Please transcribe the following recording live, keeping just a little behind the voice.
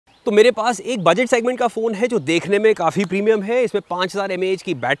तो मेरे पास एक बजट सेगमेंट का फ़ोन है जो देखने में काफ़ी प्रीमियम है। इसमें 5000 mAh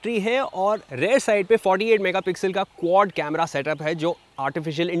की बैटरी है और रेयर साइड पे 48 मेगापिक्सल का क्वाड कैमरा सेटअप है जो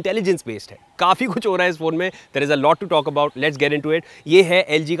आर्टिफिशियल इंटेलिजेंस बेस्ड है। काफ़ी कुछ हो रहा है इस फ़ोन में, there is a lot to talk about, let's get into it. ये है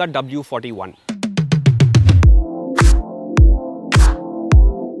LG का W41।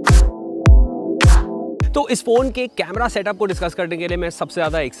 तो इस फ़ोन के कैमरा सेटअप को डिस्कस करने के लिए मैं सबसे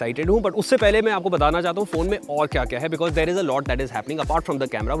ज़्यादा एक्साइटेड हूँ, बट उससे पहले मैं आपको बताना चाहता हूँ फ़ोन में और क्या क्या है, because there is a lot that is happening apart from the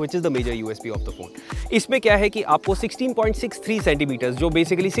camera which is the major USP of the phone. इसमें क्या है कि आपको 16.63 सेंटीमीटर्स जो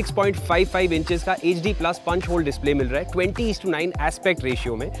बेसिकली 6.55 इंचेस का HD plus punch hole display मिल रहा है 20:9 एस्पेक्ट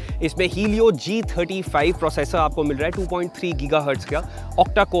रेशियो में। इसमें हीलियो G35 प्रोसेसर आपको मिल रहा है 2.3 गीगाहर्ट्ज़ का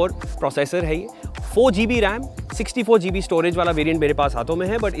ऑक्टा कोर प्रोसेसर है ये। 4 GB रैम 64 GB स्टोरेज वाला वेरिएंट मेरे पास हाथों में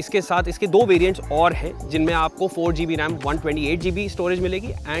है, बट इसके साथ इसके दो वेरिएंट्स और हैं जिनमें आपको 4 GB रैम 128 GB स्टोरेज मिलेगी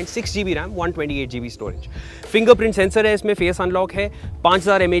and 6 GB RAM 128 GB storage. Fingerprint sensor है इसमें, फेस अनलॉक है,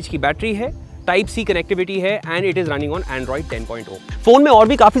 5000 mAh की बैटरी है, टाइप सी कनेक्टिविटी है and it is running on Android 10.0। Phone में और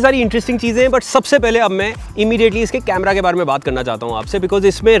भी काफ़ी सारी इंटरेस्टिंग चीज़ें हैं, बट सबसे पहले अब मैं इमीडिएटली इसके कैमरा के बारे में बात करना चाहता हूँ आपसे, बिकॉज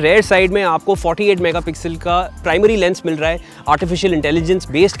इसमें रेयर साइड में आपको 48 मेगापिक्सल का प्राइमरी लेंस मिल रहा है। आर्टिफिशियल इंटेलिजेंस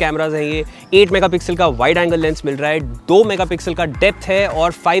बेस्ड कैमराज हैं ये। 8 मेगापिक्सल का वाइड एंगल लेंस मिल रहा है, 2 मेगापिक्सल का डेप्थ है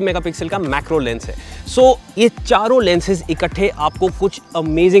और 5 मेगापिक्सल का मैक्रो लेंस है। सो ये चारों लेंसेज इकट्ठे आपको कुछ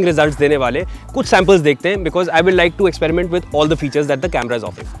अमेजिंग रिजल्ट्स देने वाले। कुछ सैम्पल्स देखते हैं because I will like to experiment with all the features that the camera is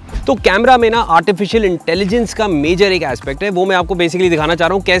offering. तो कैमरा में ना आर्टिफिशियल इंटेलिजेंस का मेजर एक एस्पेक्ट है, वो मैं आपको बेसिकली दिखाना चाह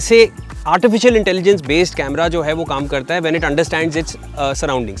रहा हूँ कैसे आर्टिफिशियल इंटेलिजेंस बेस्ड कैमरा जो है वो काम करता है when it understands it's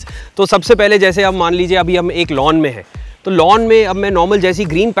surroundings. तो सबसे पहले जैसे अब मान लीजिए अभी हम एक लॉन में है, तो लॉन में अब मैं नॉर्मल जैसी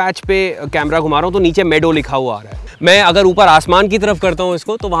ग्रीन पैच पे कैमरा घुमा रहा हूँ तो नीचे मेडो लिखा हुआ आ रहा है। मैं अगर ऊपर आसमान की तरफ करता हूँ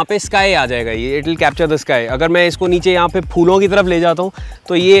इसको तो वहाँ पे स्काई आ जाएगा, ये it will capture the sky. अगर मैं इसको नीचे यहाँ पे फूलों की तरफ ले जाता हूँ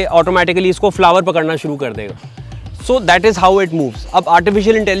तो ये ऑटोमेटिकली इसको फ्लावर पकड़ना शुरू कर देगा। So that is how it moves. अब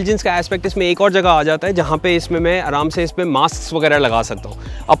आर्टिफिशियल इंटेलिजेंस का एस्पेक्ट इसमें एक और जगह आ जाता है जहाँ पे इसमें मैं आराम से इसमें मास्क वगैरह लगा सकता हूँ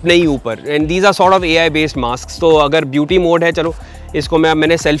अपने ही ऊपर, and these are sort of AI based mask. तो अगर ब्यूटी मोड है, चलो इसको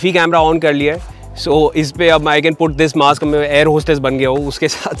मैंने सेल्फी कैमरा ऑन कर लिया है, सो इस पे अब I can put this mask. मैं एयर होस्टेस बन गया हूँ, उसके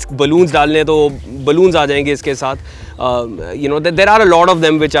साथ बलून्स डालने तो बलून्स आ जाएंगे इसके साथ। You know there are a lot of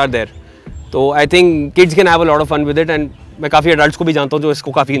them which are there. तो I think kids can have a lot of fun with it, and मैं काफ़ी अडल्ट्स को भी जानता हूँ जो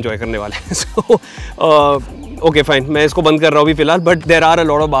इसको काफ़ी इंजॉय करने वाले हैं। सो ओके फाइन, मैं इसको बंद कर रहा हूँ अभी फिलहाल, but there are a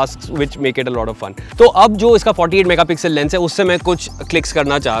lot of masks which make it a lot of fun. तो अब जो इसका 48 मेगापिक्सल लेंस है उससे मैं कुछ क्लिक्स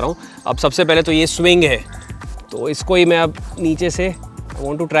करना चाह रहा हूँ। अब सबसे पहले तो ये स्विंग है, तो इसको ही मैं अब नीचे से I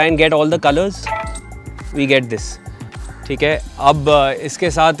want to try and get all the colours, we get this, ठीक है। अब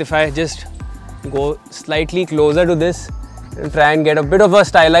इसके साथ if I just go slightly closer to this and try and get a bit of a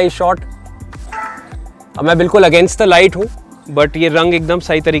stylise shot. अब मैं बिल्कुल अगेंस्ट द लाइट हूँ, but ये रंग एकदम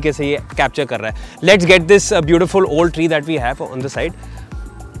सही तरीके से ये कैप्चर कर रहा है। Let's get this beautiful old tree that we have on the side.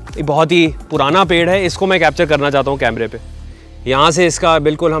 ये बहुत ही पुराना पेड़ है, इसको मैं कैप्चर करना चाहता हूँ कैमरे पे। यहाँ से इसका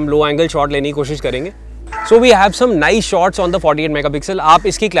बिल्कुल हम लो एंगल शॉट लेने की कोशिश करेंगे। So we have some nice shots on the 48 megapixel. आप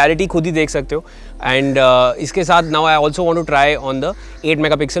इसकी क्लैरिटी खुद ही देख सकते हो। एंड इसके साथ now I also want to try on the 8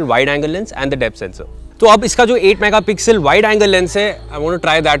 megapixel wide angle lens and the depth sensor. तो अब इसका जो 8 मेगापिक्सल वाइड एंगल लेंस है, I want to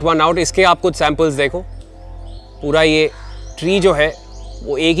try that one out. इसके आप कुछ सैम्पल्स देखो, पूरा ये ट्री जो है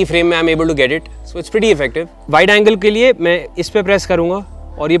वो एक ही फ्रेम में I am able to get it, so it's pretty effective. Wide angle के लिए मैं इस पे प्रेस करूँगा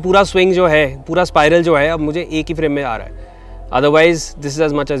और ये पूरा स्विंग जो है, पूरा स्पाइरल जो है अब मुझे एक ही फ्रेम में आ रहा है। Otherwise this is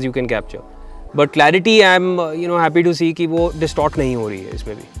as much as you can capture, but clarity I am happy to सी कि वो डिस्टॉर्ट नहीं हो रही है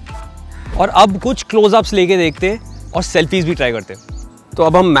इसमें भी। और अब कुछ क्लोजअप्स लेके देखते हैं और सेल्फीज भी ट्राई करते हैं। तो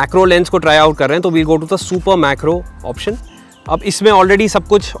अब हम मैक्रो लेंस को ट्राई आउट कर रहे हैं, तो we go to the super macro option. अब इसमें ऑलरेडी सब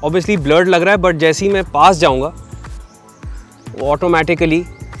कुछ ऑब्वियसली ब्लर्ड लग रहा है, बट जैसे ही मैं पास जाऊँगा वो ऑटोमेटिकली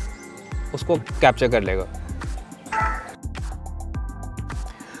उसको कैप्चर कर लेगा।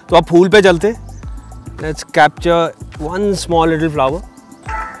 तो अब फूल पे चलते, let's capture one small little flower.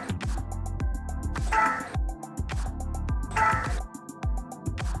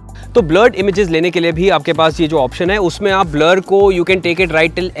 तो ब्लर्ड इमेजेस लेने के लिए भी आपके पास ये जो ऑप्शन है उसमें आप ब्लर को you can take it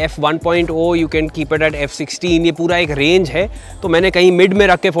right till f1.0, you can keep it at f16। ये पूरा एक रेंज है, तो मैंने कहीं मिड में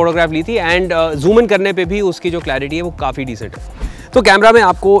रख के फोटोग्राफ ली थी एंड जूम इन करने पे भी उसकी जो क्लैरिटी है वो काफ़ी डिसेंट है। तो कैमरा में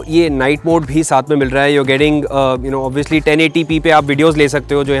आपको ये नाइट मोड भी साथ में मिल रहा है। यू गेटिंग ऑब्वियसली 1080p पे आप वीडियोस ले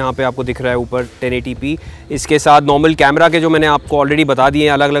सकते हो, जो यहाँ पे आपको दिख रहा है ऊपर 1080p। इसके साथ नॉर्मल कैमरा के जो मैंने आपको ऑलरेडी बता दिए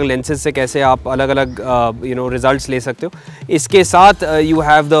हैं अलग अलग लेंसेज से कैसे आप अलग अलग रिजल्ट्स ले सकते हो। इसके साथ you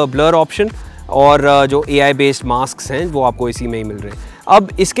have the blur option और जो AI बेस्ड मास्क्स हैं वो आपको इसी में ही मिल रहे हैं। अब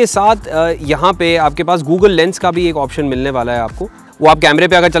इसके साथ यहाँ पे आपके पास गूगल लेंस का भी एक ऑप्शन मिलने वाला है आपको। वो आप कैमरे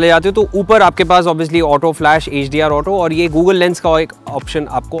पे अगर चले जाते हो तो ऊपर आपके पास obviously auto flash, HDR auto और ये गूगल लेंस का एक ऑप्शन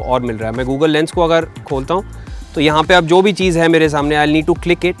आपको और मिल रहा है। मैं गूगल लेंस को अगर खोलता हूँ तो यहाँ पे अब जो भी चीज़ है मेरे सामने, I need to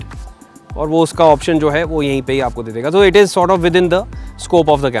click it और वो उसका ऑप्शन जो है वो यहीं पे ही आपको दे देगा। तो it is sort of with in the scope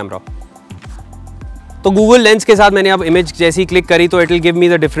of the camera. तो गूगल लेंस के साथ मैंने अब इमेज जैसी क्लिक करी तो it will give me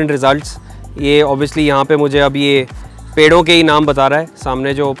the different results. ये ऑब्वियसली यहाँ पे मुझे अब ये पेड़ों के ही नाम बता रहा है,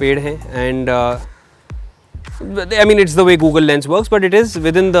 सामने जो पेड़ हैं, and I mean it's the way Google lens works, but it is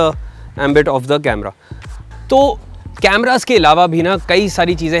with in the ambit of the camera. तो कैमरास के अलावा भी ना कई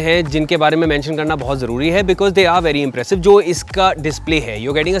सारी चीज़ें हैं जिनके बारे में मेंशन करना बहुत ज़रूरी है, because they are very impressive. जो इसका डिस्प्ले है,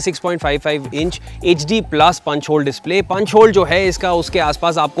 you getting a 6.55 inch HD plus punch hole display. Punch hole जो है इसका, उसके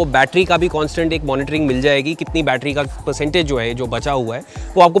आसपास आपको बैटरी का भी कांस्टेंट एक मॉनिटरिंग मिल जाएगी, कितनी बैटरी का परसेंटेज जो है, जो बचा हुआ है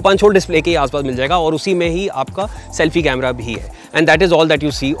वो आपको पंच होल डिस्प्ले के आसपास मिल जाएगा, और उसी में ही आपका सेल्फी कैमरा भी है, and that is all that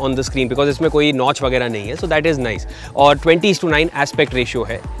you see on the screen, because इसमें कोई नॉच वगैरह नहीं है, सो दैट इज़ नाइस। और 20:9 एस्पेक्ट रेशियो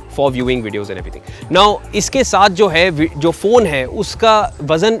है for viewing videos and everything. Now इसके साथ जो है, जो फ़ोन है उसका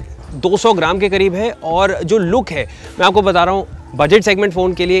वज़न 200 ग्राम के करीब है, और जो लुक है मैं आपको बता रहा हूँ, बजट सेगमेंट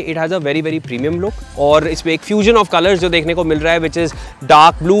फ़ोन के लिए it has a very very premium look. और इसमें एक फ्यूजन ऑफ कलर्स जो देखने को मिल रहा है, which is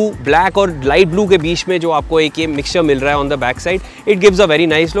dark blue, black और लाइट ब्लू के बीच में जो आपको एक ये मिक्सचर मिल रहा है on the back side, it gives a very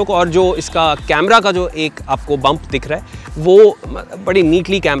nice look. और जो इसका कैमरा का जो एक आपको बम्प दिख रहा है वो बड़ी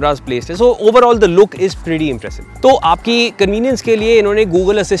नीटली कैमराज प्लेस्ड है, so overall the look is pretty impressive. तो आपकी कन्वीनियंस के लिए इन्होंने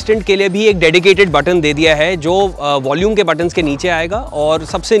गूगल असिस्टेंट के लिए भी एक डेडिकेटेड बटन दे दिया है, जो वॉल्यूम के बटन्स के नीचे आएगा, और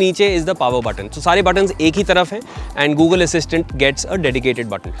सबसे नीचे इज़ द पावर बटन। तो सारे बटन्स एक ही तरफ हैं, and Google assistant gets a dedicated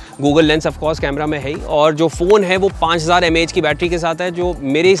button. Google lens of course camera में है ही, और जो फ़ोन है वो 5000 mAh की बैटरी के साथ है, जो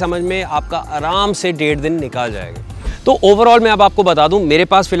मेरी समझ में आपका आराम से 1.5 दिन निकाल जाएगा। तो ओवरऑल मैं अब आपको बता दूं, मेरे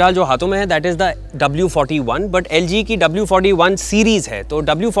पास फिलहाल जो हाथों में है that is the W41, but LG की W41 सीरीज़ है। तो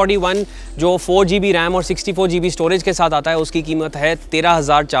W41 जो 4GB रैम और 64GB स्टोरेज के साथ आता है, उसकी कीमत है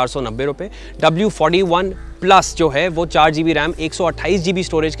 13,490 रुपये। W41 प्लस जो है वो 4GB रैम 128GB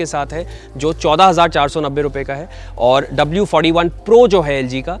स्टोरेज के साथ है, जो 14,490 रुपये का है। और W41 Pro जो है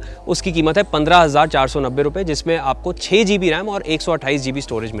LG का, उसकी कीमत है 15,490 रुपये, जिसमें आपको 6GB रैम और 128GB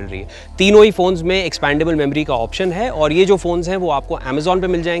स्टोरेज मिल रही है। तीनों ही फ़ोन्स में एक्सपैंडेबल मेमोरी का ऑप्शन है, और ये जो फ़ोन्स हैं वो आपको अमेज़ॉन पे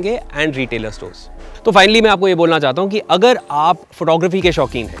मिल जाएंगे एंड रिटेलर स्टोर्स। तो फाइनली मैं आपको ये बोलना चाहता हूँ कि अगर आप फोटोग्राफी के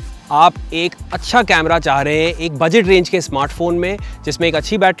शौकीन हैं, आप एक अच्छा कैमरा चाह रहे हैं एक बजट रेंज के स्मार्टफोन में, जिसमें एक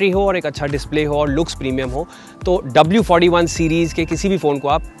अच्छी बैटरी हो और एक अच्छा डिस्प्ले हो और लुक्स प्रीमियम हो, तो W41 सीरीज़ के किसी भी फ़ोन को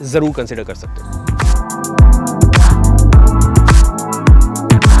आप ज़रूर कंसिडर कर सकते हो।